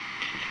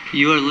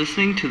You are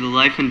listening to The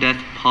Life and Death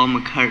of Paul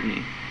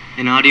McCartney,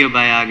 an audio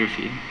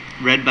biography,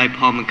 read by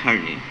Paul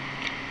McCartney.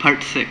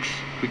 Part 6.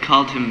 We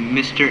called him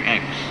Mr.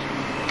 X.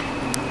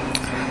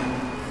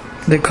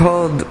 They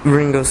called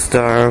Ringo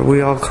Starr,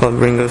 we all called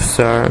Ringo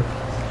Starr,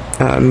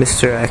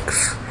 Mr.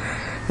 X.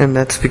 And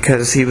that's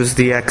because he was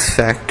the X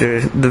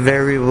factor, the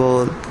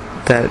variable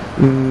that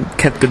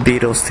kept the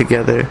Beatles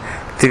together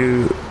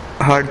through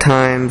hard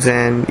times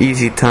and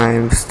easy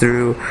times,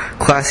 through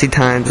classy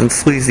times and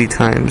sleazy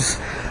times.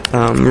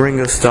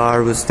 Ringo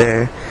Starr was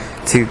there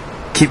to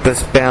keep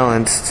us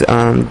balanced,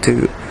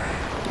 to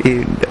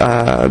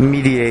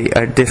mediate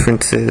our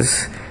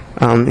differences.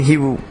 He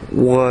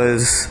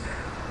was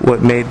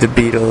what made the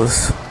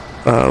Beatles,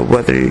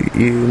 whether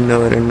you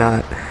know it or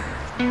not.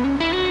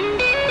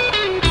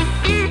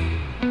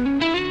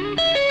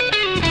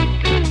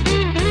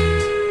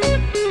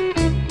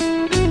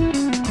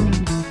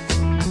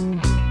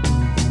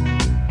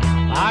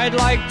 I'd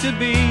like to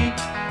be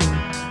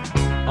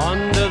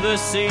under the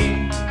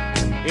sea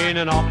in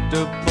an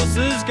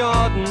octopus's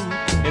garden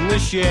in the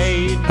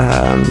shade.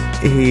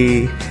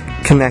 He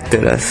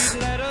connected us,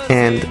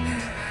 and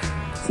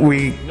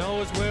we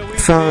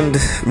found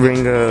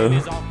Ringo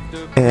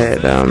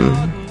at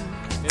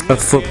a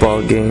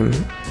football game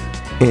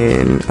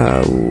in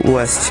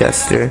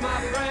Westchester,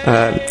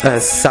 a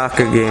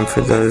soccer game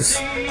for those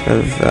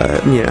of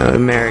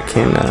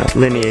American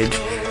lineage.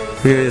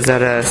 He was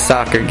at a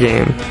soccer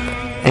game,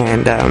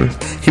 and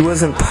he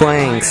wasn't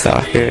playing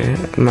soccer,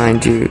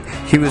 mind you.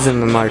 He was in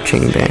the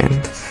marching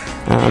band.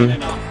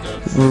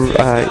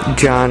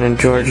 John and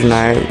George and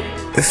I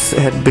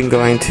had been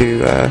going to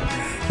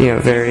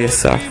various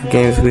soccer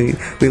games.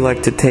 We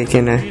like to take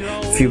in a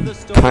few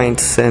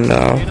pints and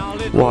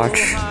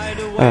watch.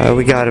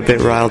 We got a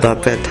bit riled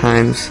up at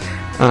times,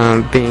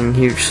 being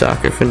huge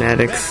soccer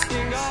fanatics.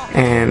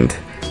 And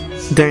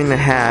during the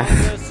half,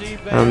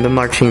 the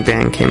marching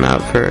band came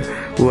out for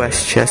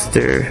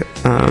Westchester,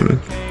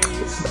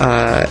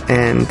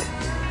 and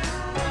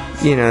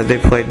they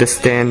played the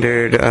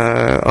standard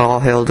All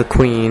Hail the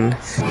Queen.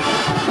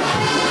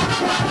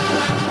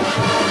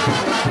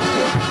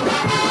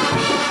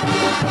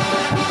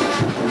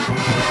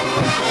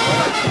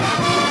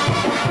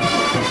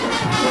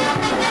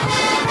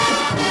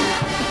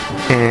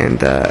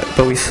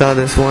 But we saw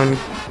this one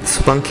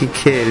spunky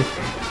kid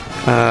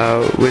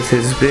with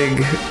his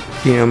big,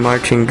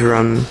 marching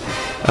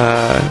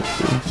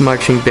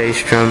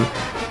bass drum,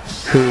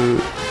 who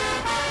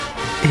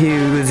he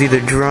was either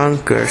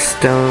drunk or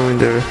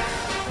stoned or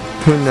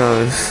who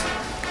knows,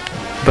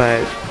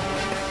 but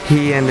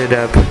he ended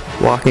up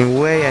walking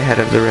way ahead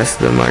of the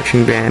rest of the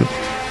marching band.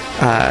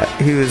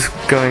 He was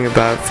going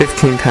about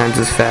 15 times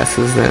as fast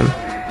as them,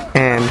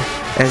 and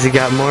as he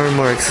got more and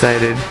more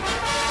excited,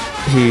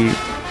 he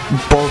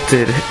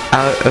bolted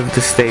out of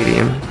the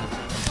stadium.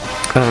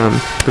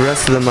 The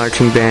rest of the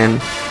marching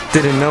band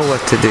didn't know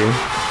what to do.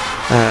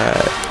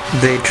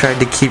 They tried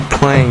to keep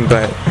playing,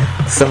 but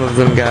some of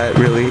them got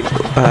really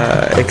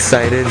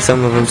excited.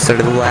 Some of them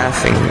started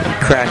laughing,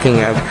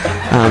 cracking up.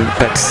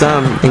 But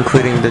some,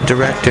 including the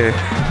director,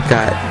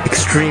 got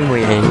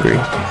extremely angry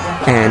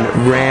and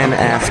ran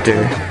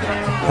after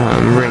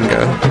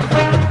Ringo.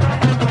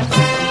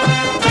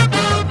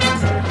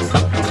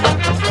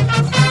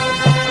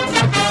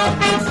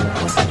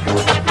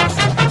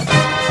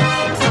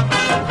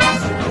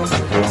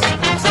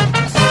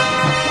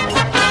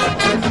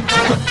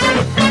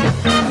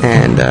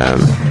 And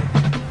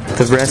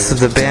the rest of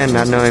the band,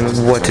 not knowing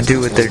what to do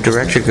with their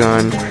director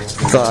gone,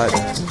 thought,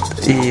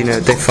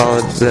 they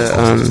followed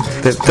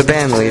the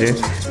band leader.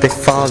 They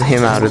followed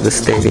him out of the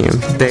stadium.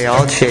 They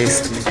all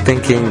chased,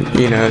 thinking,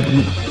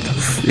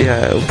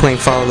 playing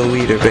follow the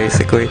leader,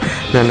 basically,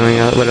 not knowing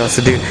what else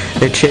to do.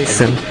 They chased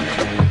him.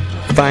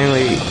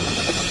 Finally,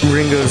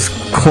 Ringo's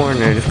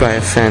cornered by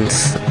a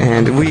fence,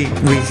 and we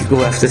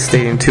left the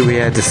stadium too. We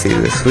had to see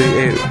this.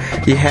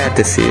 You had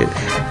to see it.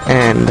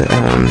 And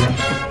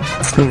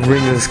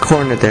Ringo's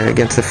cornered there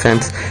against the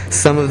fence.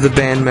 Some of the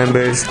band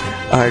members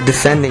are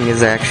defending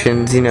his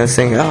actions,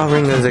 saying, "Oh,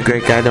 Ringo's a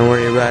great guy. Don't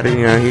worry about it.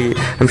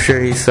 I'm sure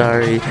he's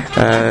sorry.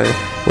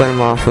 Let him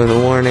off with a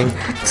warning."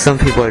 Some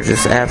people are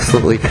just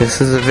absolutely pissed.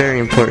 This is a very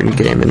important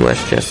game in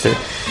Westchester,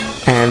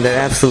 and they're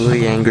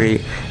absolutely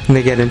angry, and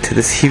they get into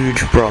this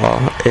huge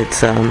brawl.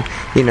 It's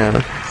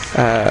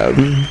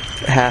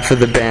half of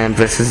the band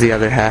versus the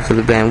other half of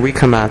the band. We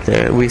come out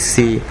there, we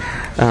see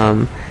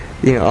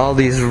all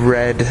these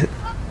red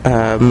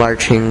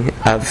marching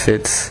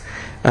outfits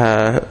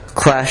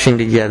clashing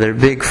together,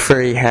 big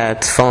furry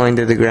hats falling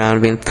to the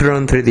ground, being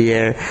thrown through the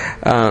air,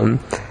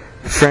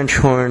 French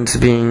horns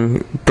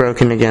being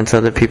broken against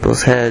other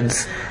people's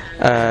heads,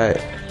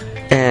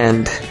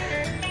 and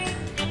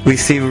we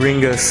see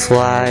Ringo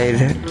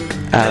slide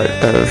out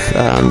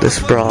of this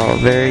brawl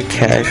very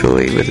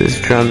casually with his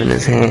drum in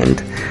his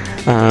hand,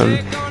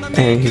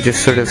 and he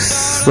just sort of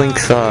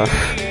slinks off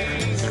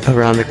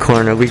around the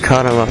corner. We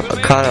caught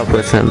up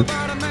with him,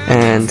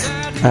 and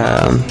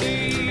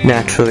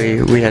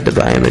naturally we had to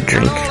buy him a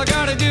drink. All I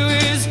gotta do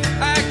is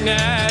act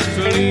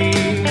naturally.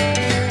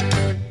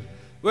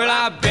 Well,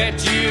 I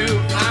bet you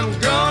I'm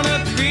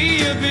gonna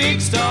be a big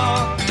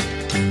star.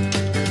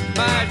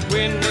 Might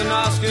win an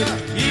Oscar,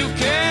 you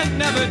can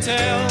never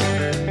tell.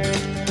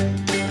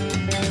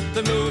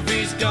 The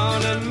movie's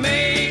gonna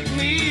make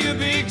me a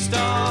big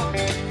star,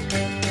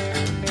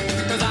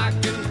 'cause I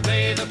can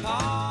play the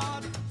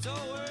part so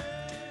well.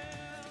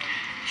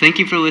 Thank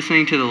you for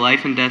listening to The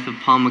Life and Death of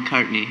Paul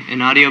McCartney,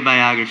 an audio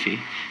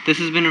biography. This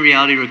has been a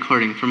reality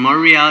recording. For more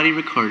reality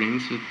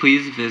recordings,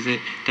 please visit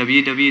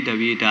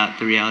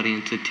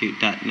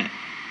www.therealityinstitute.net.